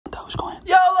Dogecoin.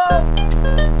 YOLO!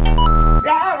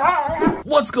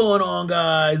 What's going on,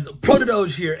 guys?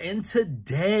 Doge here, and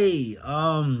today,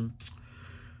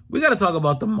 we got to talk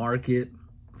about the market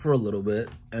for a little bit,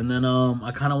 and then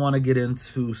I kind of want to get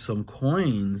into some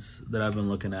coins that I've been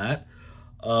looking at,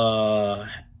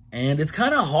 and it's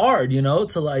kind of hard, you know,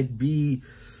 to like be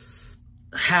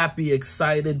happy,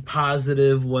 excited,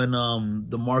 positive when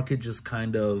the market just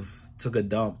kind of took a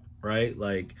dump, right?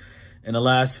 Like in the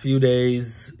last few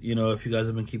days, you know, if you guys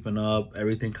have been keeping up,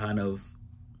 everything kind of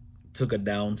took a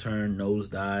downturn,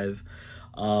 nosedive.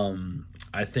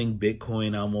 I think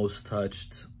Bitcoin almost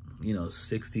touched, you know,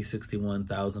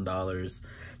 $61,000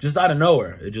 just out of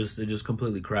nowhere. It just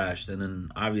completely crashed. And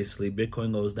then obviously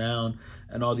Bitcoin goes down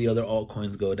and all the other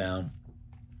altcoins go down.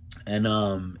 And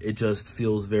it just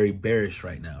feels very bearish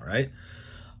right now, right?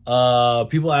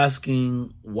 People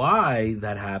asking why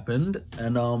that happened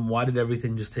and why did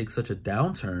everything just take such a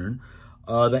downturn?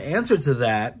 The answer to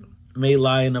that may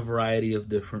lie in a variety of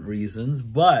different reasons,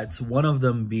 but one of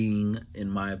them being, in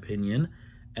my opinion,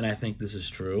 and I think this is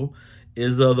true,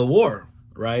 is the war,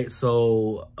 right?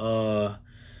 So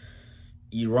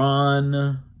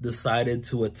Iran decided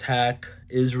to attack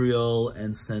Israel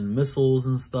and send missiles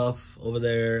and stuff over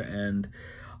there, and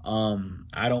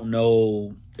I don't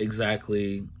know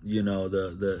exactly, you know,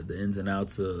 the ins and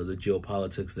outs of the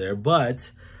geopolitics there, but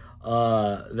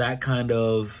that kind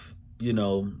of, you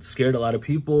know, scared a lot of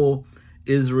people.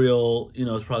 Israel, you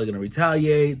know, is probably going to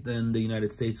retaliate. Then the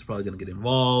United States is probably going to get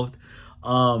involved.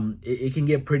 It can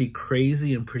get pretty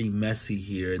crazy and pretty messy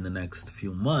here in the next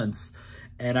few months.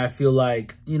 And I feel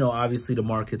like, you know, obviously the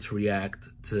markets react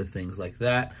to things like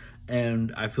that.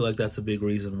 And I feel like that's a big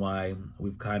reason why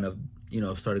we've kind of, you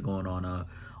know, started going on a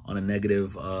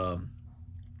negative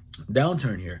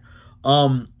downturn here.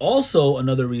 Also,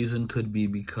 another reason could be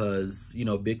because, you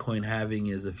know, Bitcoin halving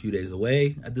is a few days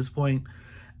away at this point.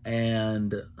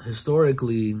 And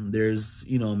historically, there's,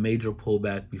 you know, a major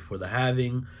pullback before the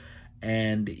halving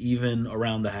and even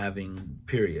around the halving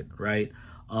period, right?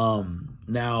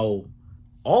 Now,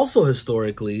 also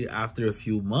historically, after a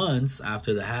few months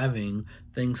after the halving,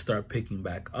 things start picking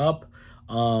back up.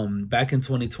 Back in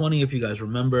 2020, if you guys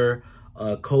remember,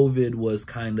 COVID was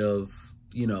kind of,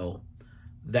 you know,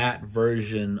 that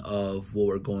version of what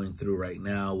we're going through right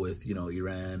now with, you know,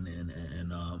 Iran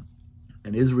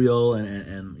and Israel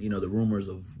and you know, the rumors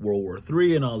of World War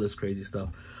III and all this crazy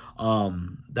stuff.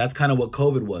 That's kind of what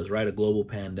COVID was, right? A global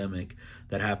pandemic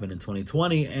that happened in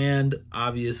 2020. And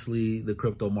obviously the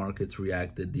crypto markets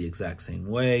reacted the exact same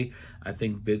way. I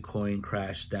think Bitcoin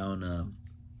crashed down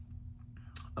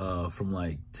from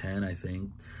like 10, I think,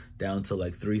 down to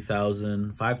like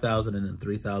 $3,000, $5,000, and then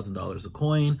 $3,000 a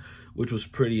coin, which was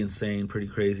pretty insane, pretty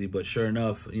crazy. But sure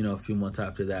enough, you know, a few months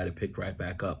after that, it picked right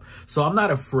back up. So I'm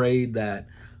not afraid that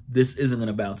this isn't going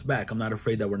to bounce back. I'm not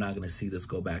afraid that we're not going to see this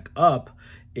go back up.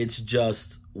 It's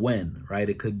just when, right?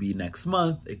 It could be next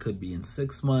month. It could be in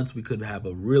 6 months. We could have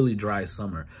a really dry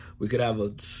summer. We could have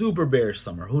a super bearish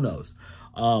summer. Who knows?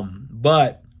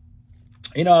 But,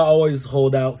 you know, I always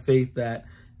hold out faith that,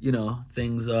 you know,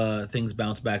 things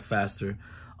bounce back faster.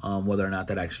 Whether or not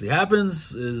that actually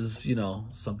happens is, you know,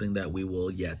 something that we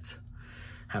will yet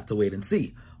have to wait and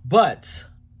see. But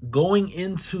going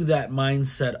into that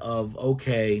mindset of,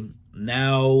 okay,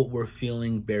 now we're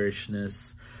feeling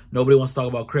bearishness. Nobody wants to talk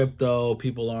about crypto.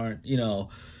 People aren't, you know,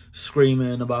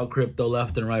 screaming about crypto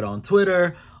left and right on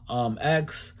Twitter,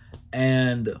 X.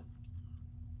 And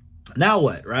now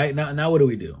what, right? Now what do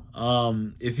we do?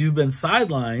 If you've been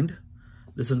sidelined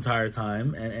this entire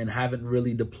time and haven't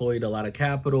really deployed a lot of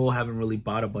capital, haven't really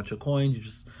bought a bunch of coins, you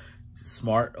just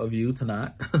smart of you to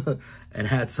not, and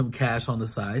had some cash on the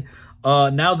side,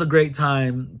 now's a great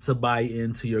time to buy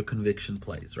into your conviction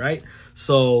plays, right?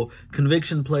 So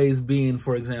conviction plays being,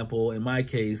 for example, in my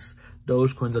case,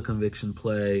 Dogecoin's a conviction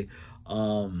play,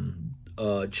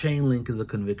 Chainlink is a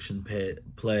conviction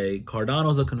play,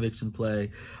 Cardano's a conviction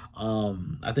play,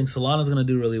 I think Solana's going to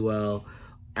do really well,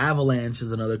 Avalanche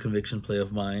is another conviction play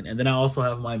of mine. And then I also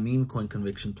have my meme coin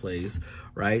conviction plays,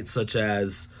 right? Such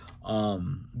as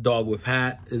Dog with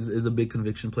Hat is a big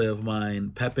conviction play of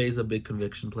mine. Pepe is a big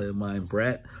conviction play of mine.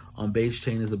 Brett on Base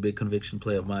Chain is a big conviction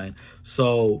play of mine.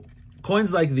 So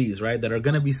coins like these, right, that are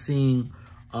going to be seeing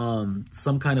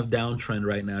some kind of downtrend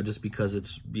right now just because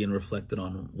it's being reflected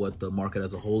on what the market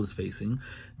as a whole is facing.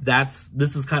 This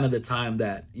is kind of the time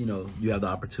that, you know, you have the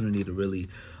opportunity to really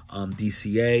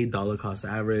DCA, dollar cost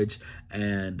average,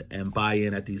 and buy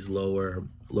in at these lower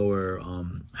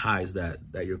highs that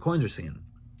your coins are seeing.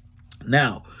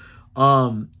 Now,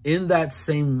 in that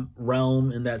same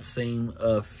realm, in that same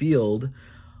field,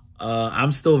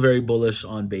 I'm still very bullish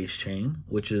on Base Chain,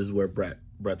 which is where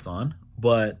Brett's on,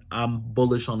 but I'm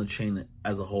bullish on the chain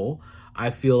as a whole.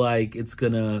 I feel like it's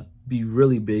gonna be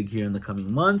really big here in the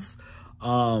coming months.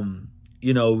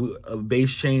 You know,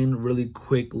 Base Chain, really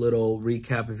quick little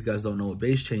recap if you guys don't know what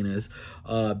Base Chain is.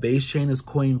 Base Chain is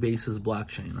Coinbase's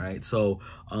blockchain, right? So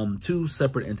two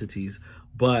separate entities,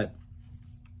 but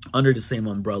under the same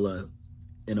umbrella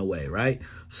in a way, right?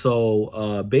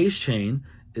 So Base Chain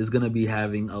is going to be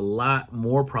having a lot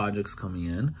more projects coming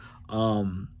in.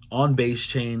 On Base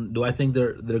Chain, do I think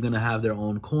they're going to have their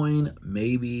own coin?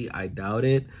 Maybe. I doubt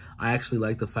it. I actually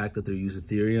like the fact that they're using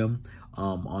Ethereum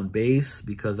on Base,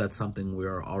 because that's something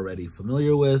we're already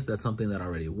familiar with. That's something that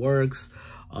already works.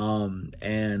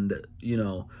 And, you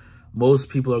know, most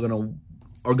people are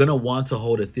gonna want to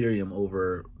hold Ethereum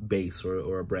over Base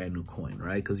or a brand new coin,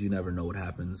 right? Because you never know what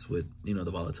happens with, you know,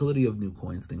 the volatility of new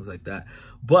coins, things like that.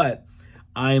 But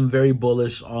I'm very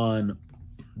bullish on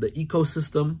the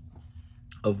ecosystem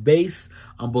of Base.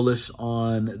 I'm bullish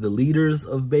on the leaders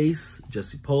of Base,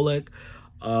 Jesse Polak,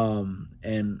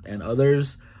 and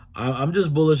others. I'm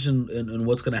just bullish in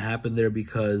what's going to happen there,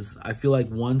 because I feel like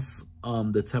once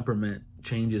the temperament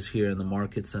changes here and the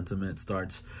market sentiment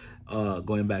starts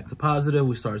going back to positive,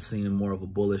 we start seeing more of a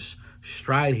bullish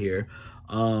stride here.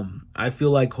 I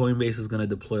feel like Coinbase is going to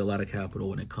deploy a lot of capital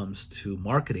when it comes to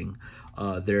marketing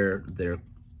their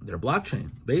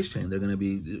blockchain, Base Chain.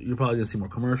 You're probably going to see more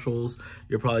commercials.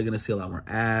 You're probably going to see a lot more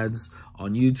ads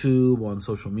on YouTube, on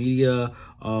social media.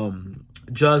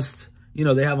 You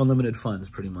know, they have unlimited funds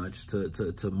pretty much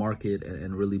to market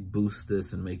and really boost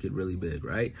this and make it really big,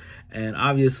 right? And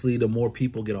obviously, the more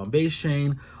people get on Base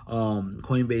Chain,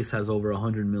 Coinbase has over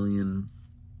 100 million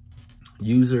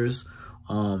users.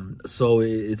 So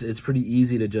it's pretty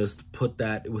easy to just put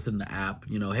that within the app.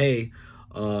 You know, hey,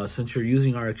 since you're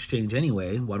using our exchange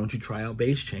anyway, why don't you try out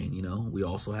Base Chain? You know, we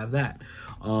also have that.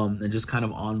 And just kind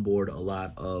of onboard a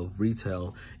lot of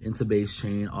retail into Base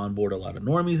Chain, onboard a lot of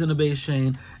normies into Base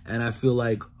Chain. And I feel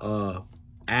like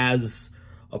as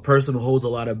a person who holds a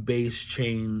lot of Base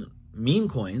Chain meme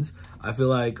coins, I feel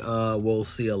like we'll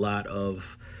see a lot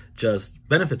of just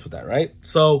benefits with that, right?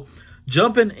 So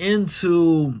jumping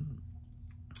into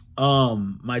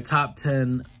my top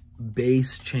 10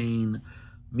 Base Chain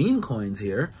meme coins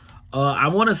here, I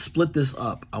want to split this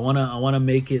up. I want to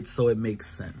make it so it makes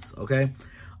sense, okay?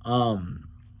 And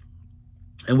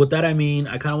with that I mean,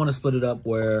 I kind of want to split it up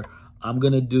where I'm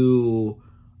going to do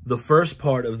the first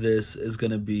part of this is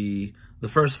going to be, the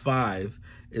first 5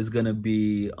 is going to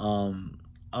be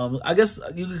I guess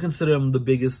you could consider them the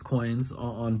biggest coins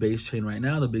on Base Chain right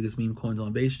now, the biggest meme coins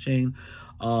on Base Chain.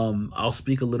 I'll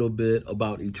speak a little bit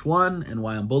about each one and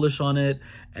why I'm bullish on it,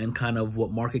 and kind of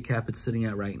what market cap it's sitting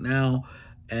at right now,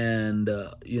 and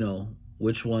you know,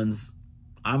 which ones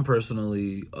I'm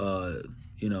personally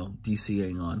you know,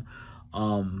 DCAing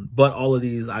on. But all of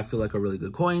these I feel like are really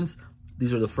good coins.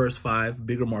 These are the first 5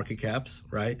 bigger market caps,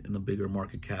 right, in the bigger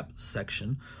market cap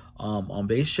section on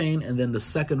Base Chain. And then the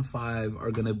second 5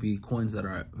 are going to be coins that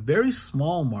are very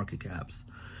small market caps,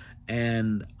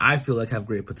 and I feel like have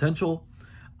great potential.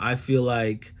 I feel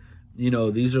like, you know,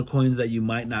 these are coins that you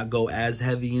might not go as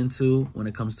heavy into when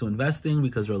it comes to investing,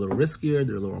 because they're a little riskier,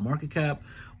 they're lower market cap,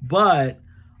 but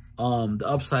the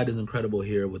upside is incredible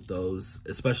here with those,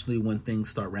 especially when things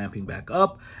start ramping back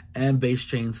up and Base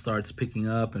Chain starts picking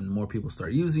up and more people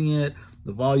start using it.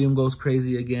 The volume goes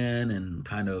crazy again, and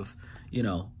kind of, you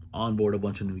know, onboard a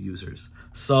bunch of new users.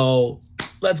 So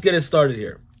let's get it started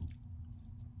here.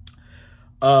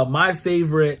 My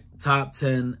favorite top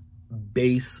 10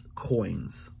 Base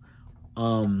coins.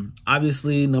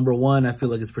 Obviously, number 1, I feel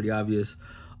like it's pretty obvious,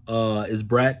 is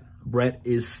Brett. Brett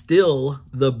is still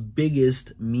the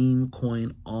biggest meme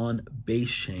coin on Base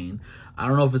Chain. I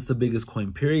don't know if it's the biggest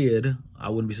coin, period. I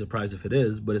wouldn't be surprised if it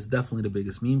is, but it's definitely the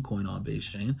biggest meme coin on Base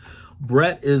Chain.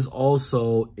 Brett is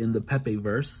also in the Pepe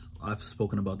verse. I've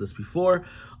spoken about this before.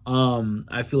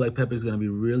 I feel like Pepe is going to be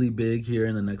really big here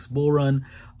in the next bull run.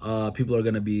 People are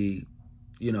going to be,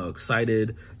 you know,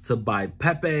 excited to buy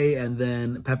Pepe, and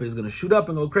then Pepe is going to shoot up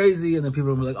and go crazy, and then people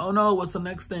are going to be like, oh no, what's the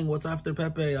next thing? What's after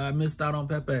Pepe? I missed out on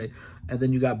Pepe. And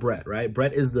then you got Brett, right?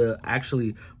 Brett is the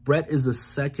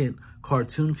second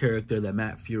cartoon character that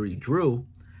Matt Fury drew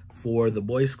for the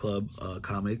Boys Club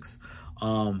comics.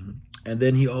 And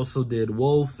then he also did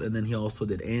Wolf, and then he also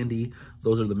did Andy.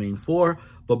 Those are the main 4,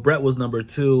 but Brett was number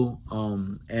 2.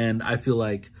 And I feel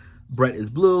like Brett is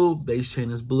blue, Base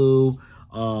Chain is blue,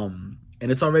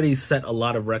 and it's already set a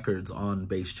lot of records on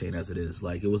Base Chain as it is.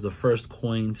 Like, it was the first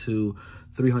coin to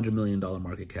 $300 million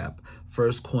market cap,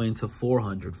 first coin to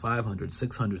 400, 500,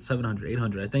 600, 700,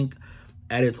 800. I think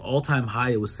at its all-time high,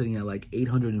 it was sitting at like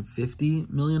 $850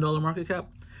 million market cap,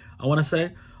 I want to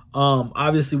say.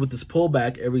 Obviously, with this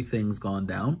pullback, everything's gone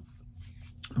down.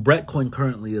 Coin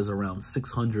currently is around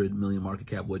 600 million market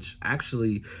cap, which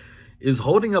actually is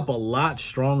holding up a lot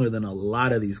stronger than a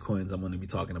lot of these coins I'm going to be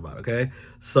talking about, okay?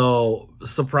 So,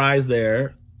 surprise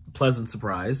there, pleasant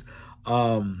surprise.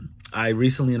 I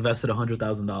recently invested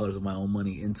 $100,000 of my own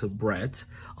money into Brett,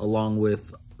 along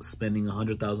with spending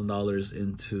 $100,000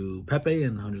 into Pepe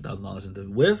and $100,000 into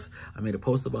WIF. I made a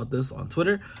post about this on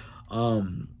Twitter.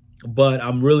 But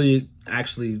I'm really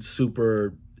actually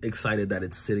super excited that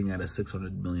it's sitting at a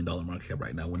 $600 million market cap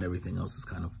right now when everything else is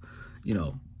kind of, you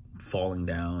know, falling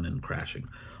down and crashing.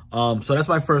 So that's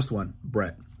my first one,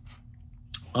 Brett.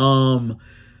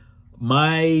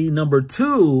 My number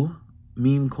 2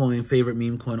 favorite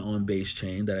meme coin on base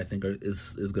chain that I think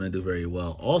is going to do very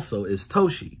well also is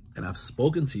Toshi. And I've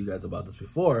spoken to you guys about this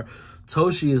before.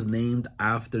 Toshi is named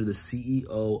after the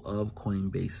CEO of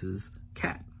Coinbase's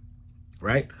cat,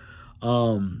 right?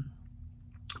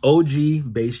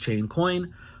 OG base chain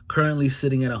coin, currently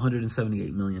sitting at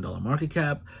 $178 million market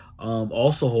cap,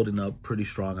 also holding up pretty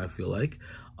strong, I feel like.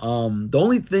 The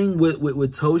only thing with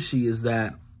Toshi is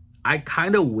that I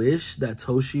kind of wish that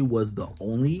Toshi was the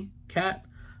only cat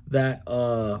that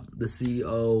the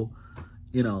CEO,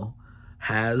 you know,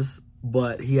 has,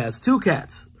 but he has 2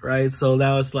 cats, right? So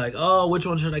now it's like, oh, which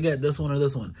one should I get, this one or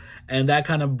this one? And that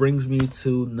kind of brings me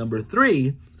to number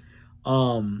 3,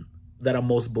 that I'm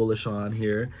most bullish on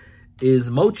here,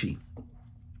 is Mochi,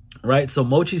 right? So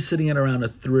Mochi's sitting at around a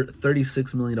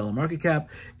 $36 million market cap.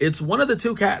 It's one of the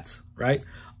 2 cats, right?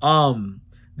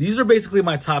 These are basically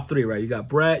my top 3, right? You got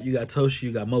Brett, you got Toshi,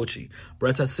 you got Mochi.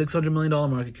 Brett's at $600 million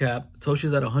market cap.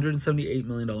 Toshi's at $178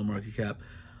 million market cap.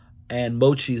 And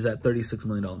Mochi's at $36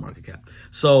 million market cap.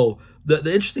 So the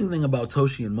interesting thing about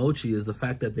Toshi and Mochi is the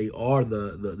fact that they are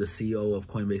the CEO of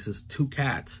Coinbase's 2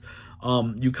 cats.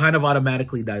 You kind of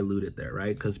automatically dilute it there,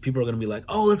 right? Because people are going to be like,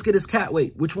 oh, let's get his cat.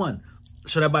 Wait, which one?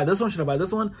 Should I buy this one? Should I buy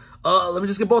this one? Let me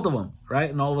just get both of them, right?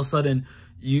 And all of a sudden,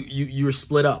 you're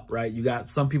split up, right? You got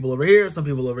some people over here, some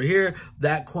people over here.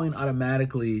 That coin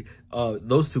automatically,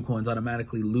 those 2 coins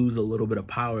automatically lose a little bit of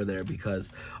power there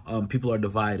because people are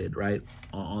divided, right,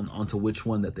 onto which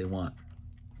one that they want.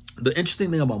 The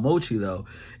interesting thing about Mochi, though,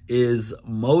 is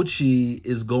Mochi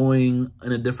is going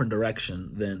in a different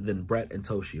direction than Brett and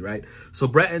Toshi, right? So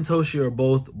Brett and Toshi are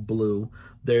both blue.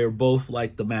 They're both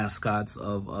like the mascots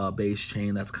of base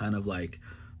chain. That's kind of like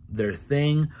their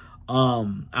thing.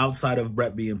 Outside of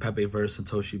Brett being Pepe Verse and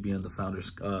Toshi being the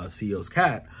founder's CEO's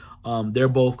cat, they're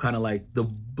both kind of like the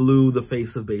blue, the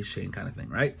face of base chain kind of thing,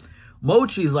 right?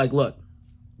 Mochi's like, look,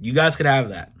 you guys could have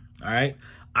that, all right?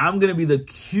 I'm going to be the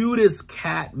cutest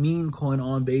cat meme coin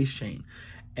on base chain.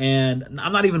 And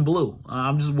I'm not even blue.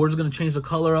 We're just going to change the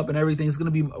color up and everything.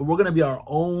 We're going to be our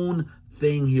own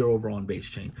thing here over on base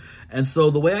chain. And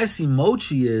so the way I see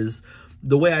Mochi is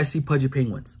the way I see Pudgy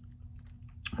Penguins,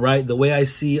 right? The way I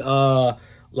see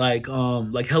like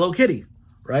Hello Kitty,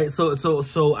 right?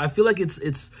 So I feel like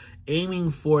it's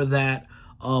aiming for that,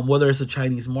 whether it's a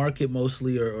Chinese market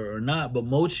mostly or not, but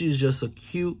Mochi is just a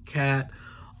cute cat.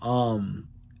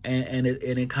 And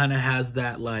it kind of has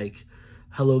that like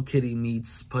Hello Kitty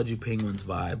meets Pudgy Penguins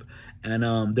vibe. And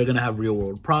they're going to have real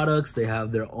world products. They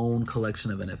have their own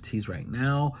collection of NFTs right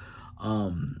now.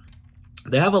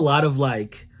 They have a lot of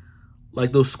like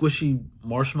those squishy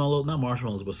marshmallows, not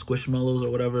marshmallows, but squishmallows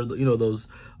or whatever, you know, those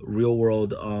real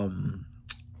world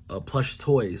plush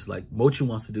toys. Like Mochi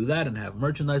wants to do that and have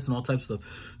merchandise and all types of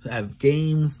stuff, have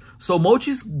games. So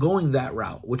Mochi's going that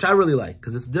route, which I really like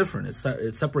because it's different.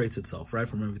 It separates itself, right,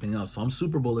 from everything else. So I'm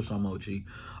super bullish on Mochi.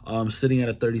 Sitting at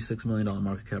a $36 million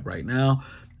market cap right now.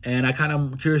 And I kind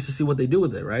of curious to see what they do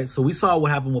with it, right? So we saw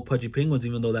what happened with Pudgy Penguins,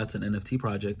 even though that's an NFT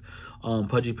project.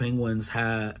 Pudgy Penguins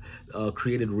had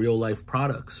created real-life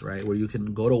products, right, where you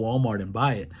can go to Walmart and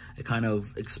buy it. It kind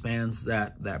of expands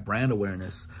that brand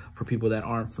awareness for people that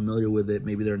aren't familiar with it.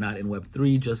 Maybe they're not in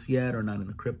Web3 just yet or not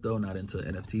into crypto, not into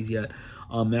NFTs yet.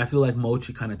 And I feel like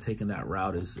Mochi kind of taking that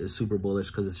route is super bullish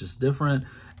because it's just different.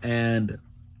 And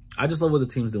I just love what the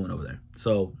team's doing over there.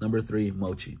 So number 3,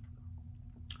 Mochi.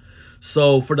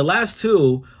 So for the last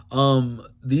 2,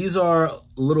 these are a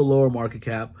little lower market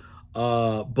cap,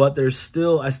 but I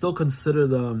still consider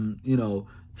them, you know,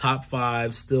 top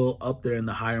 5, still up there in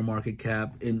the higher market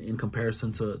cap in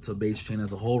comparison to base chain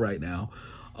as a whole right now.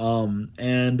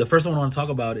 And the first one I want to talk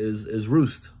about is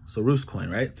Roost. So Roost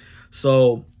coin, right?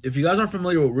 So if you guys aren't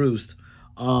familiar with Roost,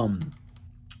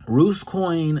 Roost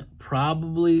coin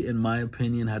probably, in my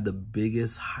opinion, had the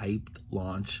biggest hyped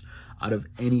launch out of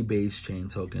any base chain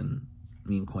token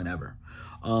meme coin ever.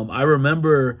 I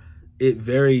remember it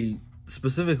very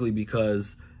specifically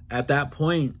because at that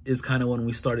point is kind of when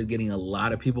we started getting a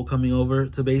lot of people coming over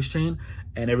to Base Chain,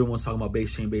 and everyone's talking about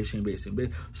Base Chain, Base Chain, Base Chain,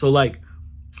 Base. So like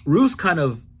Roost kind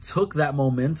of took that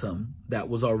momentum that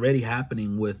was already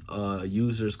happening with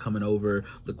users coming over,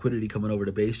 liquidity coming over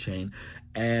to Base Chain,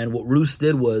 and what Roost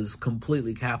did was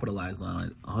completely capitalized on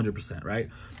it 100%, right?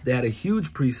 They had a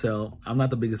huge pre-sale. I'm not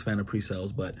the biggest fan of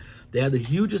pre-sales, but they had the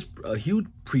huge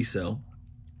pre-sale,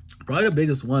 probably the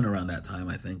biggest one around that time,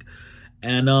 I think.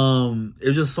 And it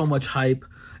was just so much hype.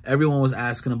 Everyone was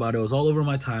asking about it. It was all over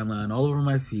my timeline, all over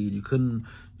my feed. You couldn't,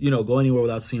 go anywhere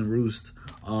without seeing Roost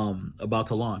about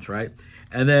to launch, right?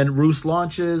 And then Roost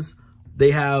launches. They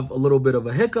have a little bit of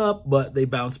a hiccup, but they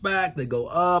bounce back. They go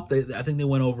up. I think they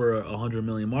went over 100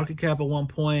 million market cap at one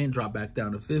point, dropped back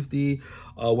down to 50,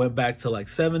 went back to like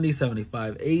 70,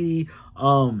 75, 80.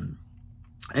 And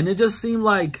it just seemed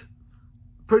like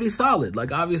pretty solid.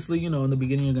 Like obviously, in the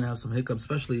beginning you're gonna have some hiccups,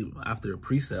 especially after a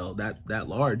pre-sale that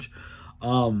large.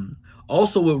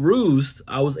 Also with Roost,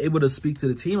 I was able to speak to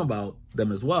the team about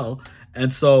them as well,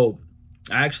 and so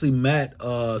I actually met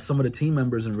some of the team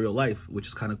members in real life, which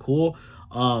is kind of cool.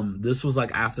 This was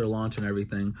like after launch and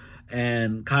everything,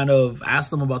 and kind of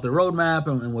asked them about their roadmap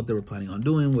and what they were planning on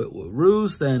doing with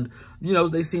Roost, and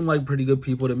they seemed like pretty good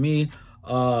people to me.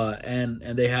 And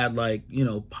they had like,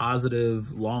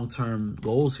 positive long-term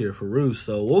goals here for Roost.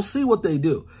 So we'll see what they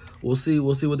do. We'll see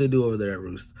what they do over there at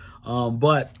Roost.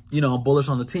 But, I'm bullish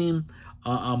on the team.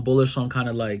 I'm bullish on kind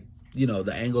of like,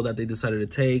 the angle that they decided to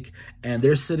take. And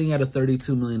they're sitting at a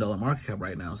 $32 million market cap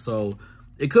right now. So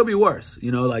it could be worse,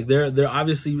 like they're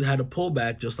obviously had a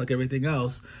pullback just like everything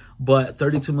else, but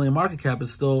 32 million market cap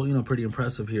is still, pretty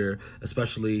impressive here,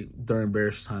 especially during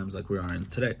bearish times like we are in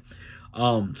today.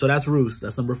 So that's Roost.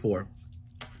 That's number 4.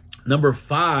 Number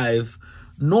 5,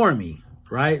 Normie,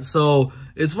 right? So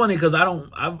it's funny because I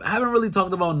haven't really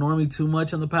talked about Normie too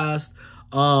much in the past.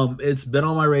 It's been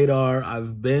on my radar.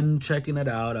 I've been checking it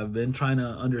out. I've been trying to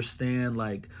understand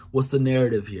like what's the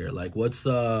narrative here, like what's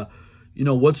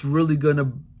what's really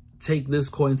gonna take this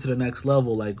coin to the next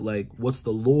level, like what's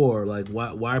the lore, like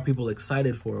why are people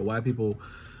excited for it, why are people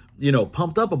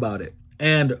pumped up about it.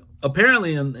 And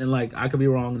apparently, and like I could be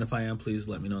wrong, and if I am, please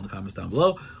let me know in the comments down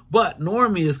below. But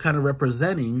Normie is kind of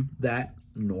representing that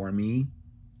Normie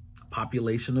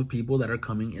population of people that are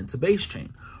coming into Base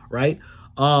Chain, right?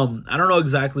 I don't know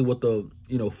exactly what the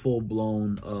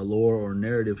full-blown lore or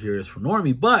narrative here is for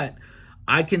Normie, but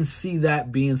I can see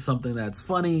that being something that's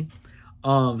funny.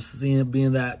 Seeing it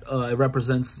being that it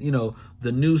represents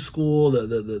the new school,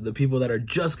 the people that are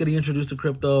just getting introduced to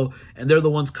crypto, and they're the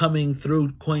ones coming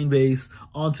through Coinbase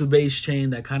onto Base Chain.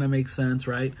 That kind of makes sense,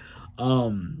 right?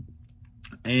 And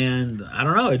I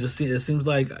don't know, it seems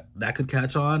like that could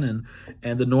catch on,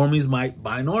 and the normies might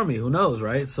buy Normie, who knows,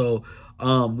 right? So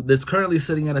it's currently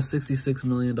sitting at a $66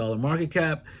 million market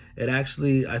cap. It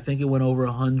actually, I think it went over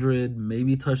 100,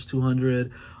 maybe touched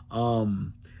 200.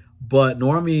 But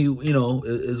Normie,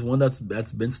 is one that's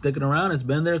been sticking around. It's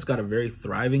been there. It's got a very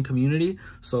thriving community.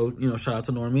 So, shout out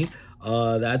to Normie.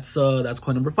 That's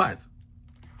coin number 5.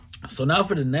 So now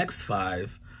for the next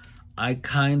 5, I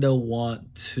kind of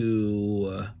want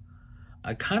to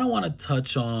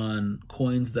touch on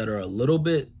coins that are a little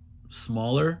bit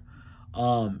smaller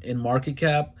in market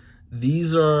cap.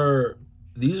 These are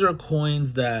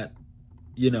coins that,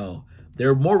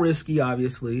 they're more risky,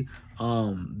 obviously.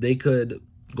 They could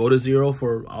go to zero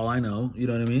for all I know, you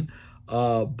know what I mean?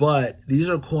 But these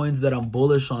are coins that I'm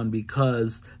bullish on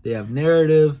because they have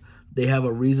narrative, they have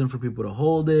a reason for people to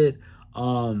hold it.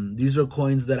 These are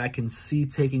coins that I can see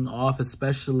taking off,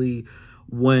 especially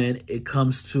when it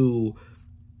comes to,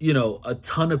 a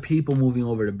ton of people moving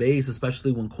over to Base,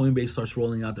 especially when Coinbase starts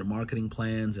rolling out their marketing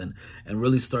plans and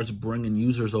really starts bringing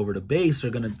users over to Base.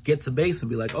 They're going to get to Base and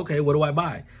be like, okay, what do I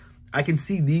buy? I can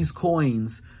see these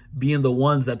coins being the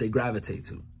ones that they gravitate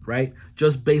to, right?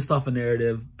 Just based off a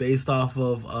narrative, based off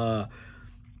of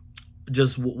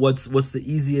just what's the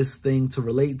easiest thing to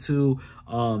relate to,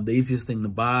 the easiest thing to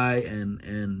buy,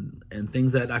 and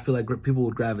things that I feel like people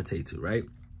would gravitate to, right?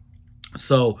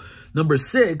 So number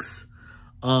 6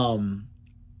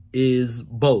 is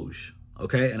Doge,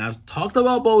 okay? And I've talked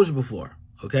about Doge before,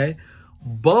 okay?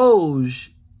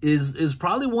 Doge is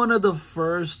probably one of the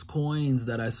first coins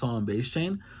that I saw on Base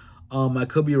Chain. I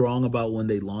could be wrong about when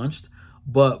they launched,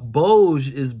 but Doge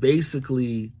is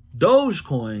basically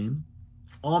Dogecoin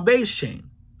on Base Chain.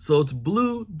 So it's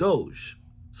blue Doge.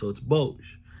 So it's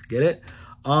Doge. Get it?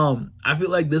 I feel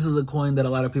like this is a coin that a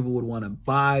lot of people would want to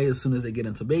buy as soon as they get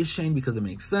into Base Chain because it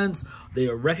makes sense. They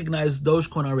recognize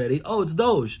Dogecoin already. Oh, it's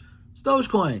Doge. It's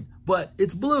Dogecoin. but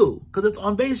it's blue because it's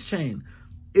on base chain.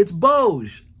 It's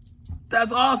Doge.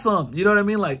 That's awesome. You know what I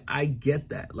mean? Like, I get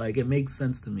that. Like, it makes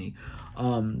sense to me.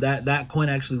 That coin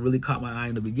actually really caught my eye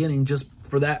in the beginning just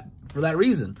for that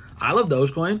reason. I love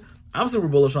Dogecoin. I'm super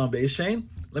bullish on base chain.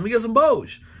 Let me get some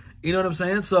Doge. You know what I'm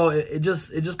saying? So it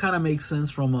just kind of makes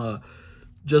sense from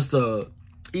just a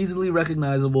easily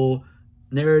recognizable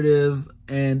narrative,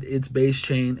 and it's base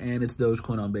chain and it's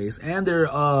Dogecoin on base, and they're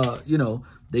you know,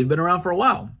 they've been around for a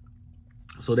while,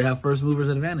 so they have first movers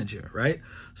advantage here, right?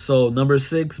 So number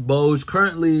 6, Doge,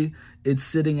 currently it's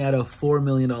sitting at a $4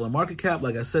 million market cap.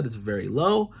 Like I said, it's very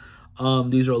low.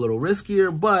 These are a little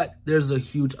riskier, but there's a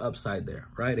huge upside there,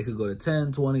 right? It could go to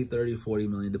 10, 20, 30, 40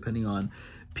 million, depending on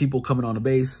people coming on the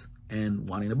base and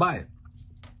wanting to buy it.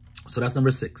 So that's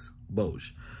number 6,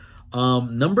 Doge.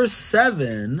 Number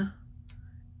 7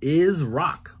 is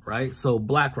Rock, right? So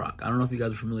BlackRock. I don't know if you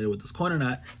guys are familiar with this coin or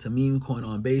not. It's a meme coin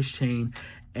on base chain,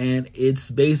 and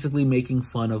it's basically making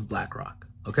fun of BlackRock,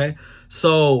 okay?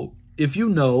 So if you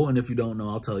know, and if you don't know,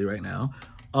 I'll tell you right now.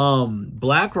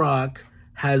 BlackRock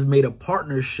has made a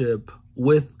partnership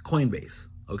with Coinbase,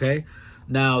 okay?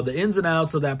 Now, the ins and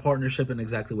outs of that partnership and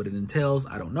exactly what it entails,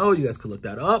 I don't know. You guys could look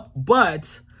that up,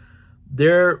 but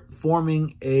they're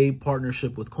forming a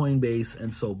partnership with Coinbase,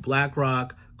 and so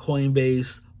BlackRock,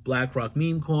 Coinbase, BlackRock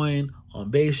meme coin on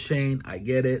base chain. I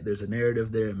get it. There's a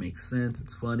narrative there. It makes sense.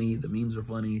 It's funny. The memes are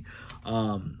funny.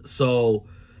 So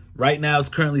right now it's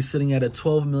currently sitting at a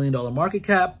 $12 million market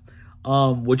cap,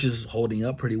 which is holding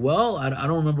up pretty well. I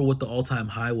don't remember what the all-time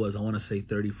high was. I want to say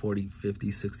 30, 40,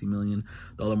 50, 60 million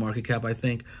dollar market cap, I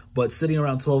think. But sitting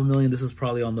around 12 million, this is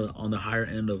probably on the higher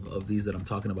end of these that I'm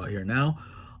talking about here now.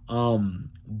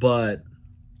 But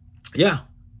yeah,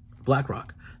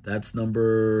 BlackRock. That's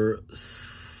number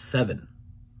 7.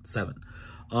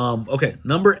 Okay,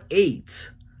 number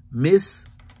 8, Miss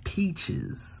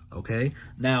Peaches. Okay,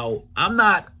 now I'm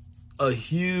not a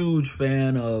huge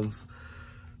fan of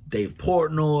Dave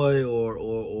Portnoy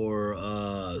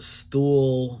or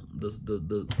Stool, the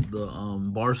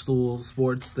Barstool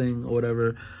Sports thing or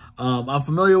whatever. I'm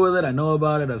familiar with it. I know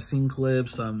about it. I've seen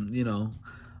clips. You know,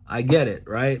 I get it,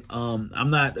 right?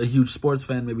 I'm not a huge sports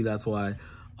fan. Maybe that's why.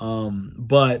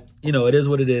 But you know, it is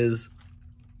what it is.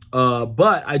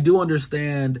 But I do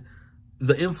understand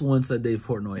the influence that Dave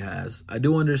Portnoy has. I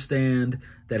do understand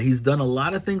that he's done a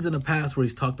lot of things in the past where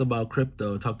he's talked about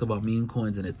crypto, talked about meme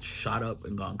coins, and it's shot up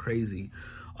and gone crazy.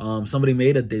 Somebody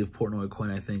made a Dave Portnoy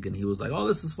coin, I think, and he was like, oh,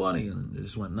 this is funny, and it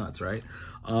just went nuts, right?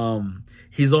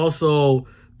 He's also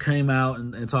came out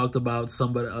and talked about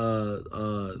somebody,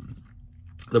 the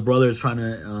brother is trying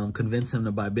to convince him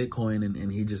to buy Bitcoin,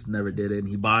 and he just never did it, and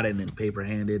he bought it and then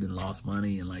paper-handed and lost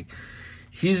money, and like,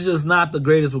 he's just not the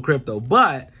greatest with crypto.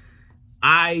 But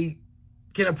I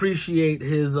can appreciate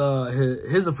his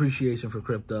appreciation for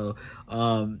crypto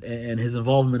and his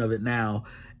involvement of it now.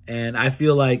 And I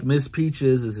feel like Miss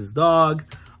Peaches is his dog.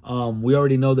 We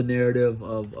already know the narrative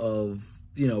of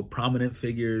you know, prominent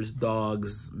figures,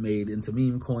 dogs made into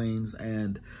meme coins,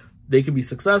 and they can be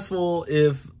successful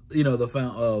if, you know,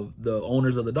 the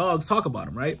owners of the dogs talk about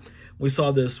them, right? We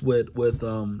saw this with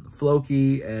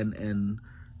Floki and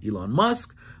Elon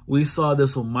Musk. We saw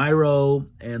this with Myro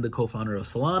and the co-founder of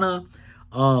Solana.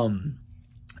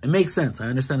 It makes sense. I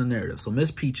understand the narrative. So Miss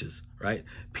Peaches, right?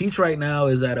 Peach right now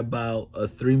is at about a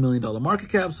 $3 million market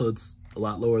cap, so it's a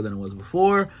lot lower than it was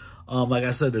before. Like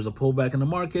I said, there's a pullback in the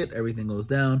market. Everything goes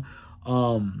down.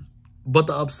 But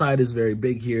the upside is very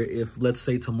big here. If, let's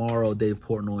say, tomorrow Dave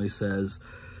Portnoy says,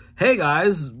 hey,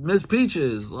 guys, Miss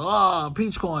Peaches,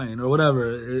 Peach Coin, or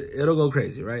whatever, it'll go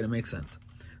crazy, right? It makes sense.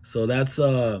 So that's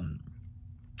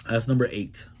number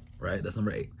 8, right? That's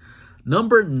number 8.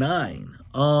 Number 9,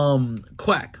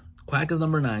 Quack. Quack is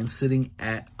number 9, sitting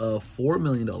at a $4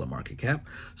 million market cap.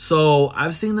 So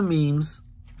I've seen the memes.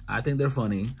 I think they're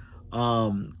funny.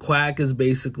 Quack is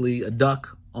basically a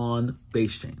duck on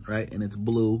base chain, right? And it's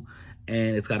blue,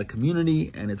 and it's got a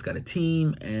community, and it's got a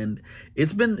team, and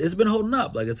it's been holding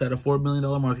up. Like, it's at a $4 million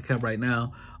market cap right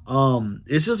now.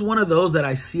 It's just one of those that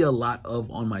I see a lot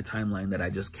of on my timeline that I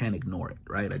just can't ignore it,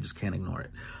 right? I just can't ignore it.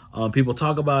 People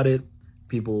talk about it.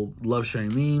 People love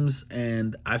sharing memes,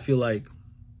 and I feel like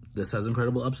this has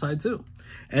incredible upside too.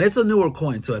 And it's a newer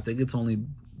coin too. I think it's only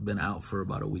been out for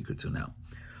about a week or two now.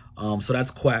 So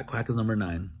that's Quack. Quack is number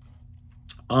 9.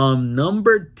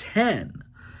 Number 10.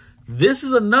 This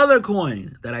is another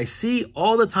coin that I see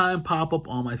all the time pop up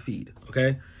on my feed,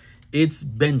 okay? It's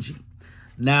Benji.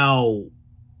 Now,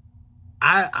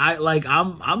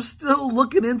 I'm still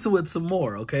looking into it some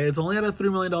more. Okay, it's only at a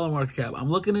 $3 million market cap. I'm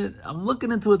looking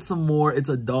into it some more. It's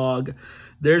a dog.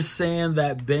 They're saying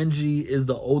that Benji is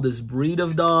the oldest breed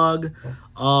of dog.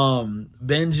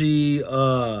 Benji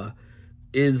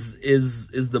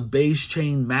is the base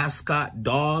chain mascot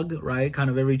dog, right? Kind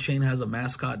of every chain has a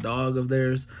mascot dog of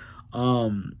theirs.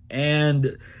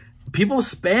 And people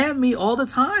spam me all the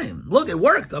time. Look, it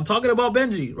worked. I'm talking about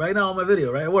Benji right now on my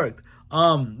video, right? It worked.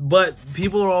 But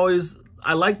people are always,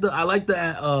 I like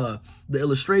the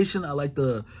illustration. I like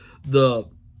the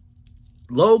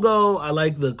logo. I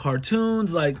like the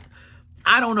cartoons. Like,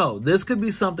 I don't know. This could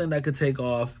be something that could take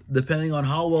off depending on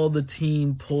how well the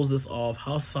team pulls this off,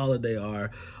 how solid they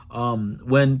are.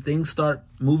 When things start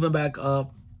moving back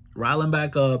up, riling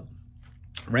back up,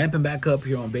 ramping back up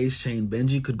here on base chain,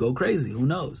 Benji could go crazy. Who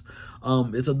knows?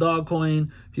 It's a dog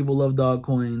coin. People love dog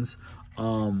coins.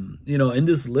 You know, in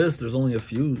this list, there's only a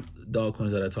few dog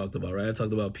coins that I talked about, right? I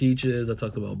talked about Peaches. I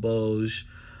talked about Boge.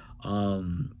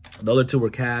 The other two were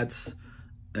Cats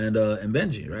and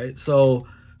Benji, right? So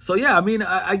yeah, I mean,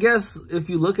 I guess if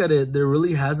you look at it, there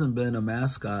really hasn't been a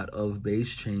mascot of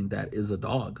base chain that is a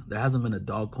dog. There hasn't been a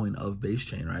dog coin of base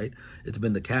chain, right? It's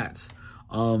been the Cats.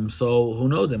 So who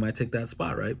knows? They might take that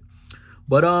spot, right?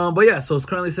 But yeah, so it's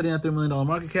currently sitting at $3 million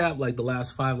market cap. Like the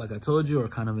last 5, like I told you, are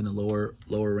kind of in the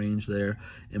lower range there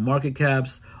in market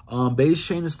caps. Base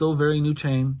chain is still a very new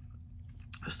chain.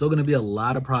 There's still going to be a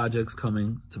lot of projects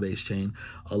coming to base chain,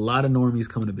 a lot of normies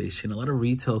coming to base chain, a lot of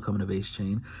retail coming to base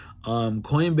chain.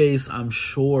 Coinbase, I'm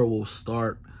sure, will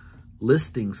start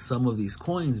listing some of these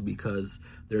coins because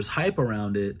there's hype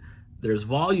around it. There's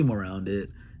volume around it.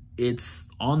 It's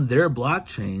on their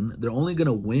blockchain. They're only going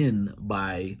to win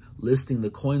by listing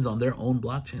the coins on their own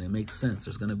blockchain. It makes sense.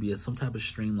 There's going to be some type of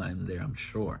streamline there, I'm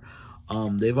sure.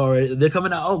 They're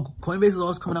coming out. Oh, Coinbase is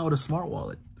always coming out with a smart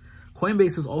wallet.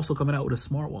 Coinbase is also coming out with a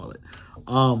smart wallet.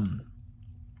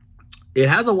 It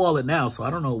has a wallet now, so I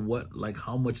don't know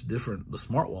how much different the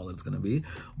smart wallet is going to be,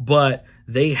 but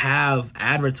they have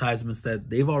advertisements that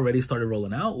they've already started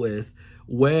rolling out with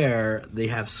where they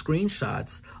have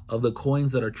screenshots of the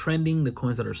coins that are trending, the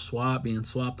coins that are being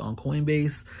swapped on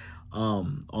Coinbase,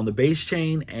 on the base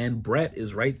chain, and Brett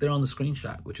is right there on the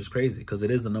screenshot, which is crazy because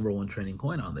it is the #1 trending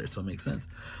coin on there, so it makes sense.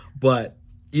 But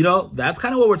you know, that's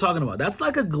kind of what we're talking about. That's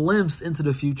like a glimpse into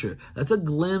the future. That's a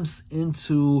glimpse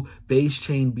into base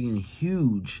chain being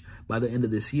huge by the end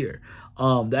of this year.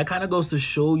 That kind of goes to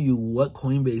show you what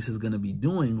Coinbase is going to be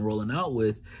doing, rolling out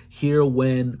with here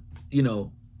when, you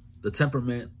know, the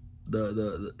temperament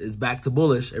is back to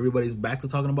bullish. Everybody's back to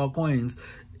talking about coins.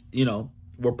 You know,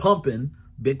 we're pumping.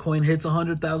 Bitcoin hits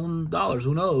 $100,000.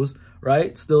 Who knows,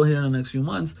 right? Still here in the next few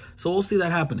months. So we'll see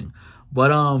that happening.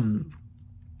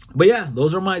 But yeah,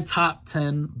 those are my top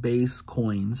 10 base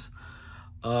coins.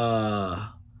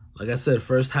 Like I said,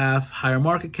 first half, higher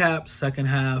market cap. Second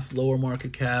half, lower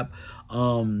market cap.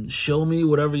 Show me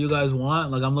whatever you guys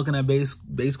want. Like I'm looking at base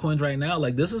coins right now.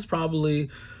 Like this is probably,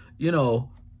 you know,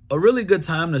 a really good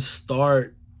time to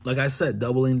start, like I said,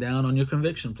 doubling down on your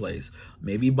conviction plays.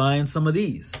 Maybe buying some of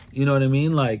these. You know what I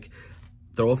mean? Like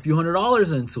throw a few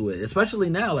 $100s into it, especially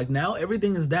now. Like now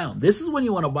everything is down. This is when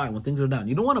you want to buy, when things are down.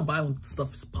 You don't want to buy when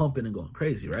stuff is pumping and going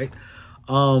crazy, right?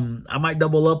 I might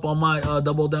double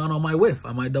down on my whiff.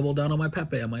 I might double down on my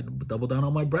Pepe. I might double down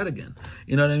on my bread again.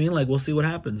 You know what I mean? Like we'll see what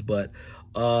happens. But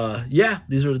yeah,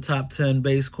 these are the top 10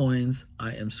 base coins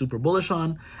I am super bullish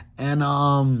on. And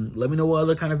let me know what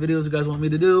other kind of videos you guys want me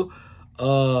to do.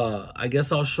 I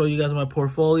guess I'll show you guys my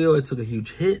portfolio. It took a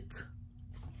huge hit.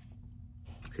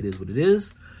 It is what it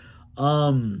is.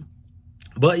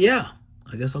 But yeah,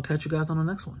 I guess I'll catch you guys on the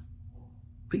next one.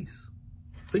 Peace.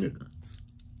 Finger guns.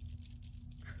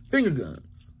 Finger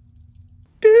guns.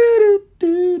 Do do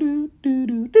do do do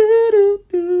do do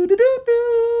do do do do.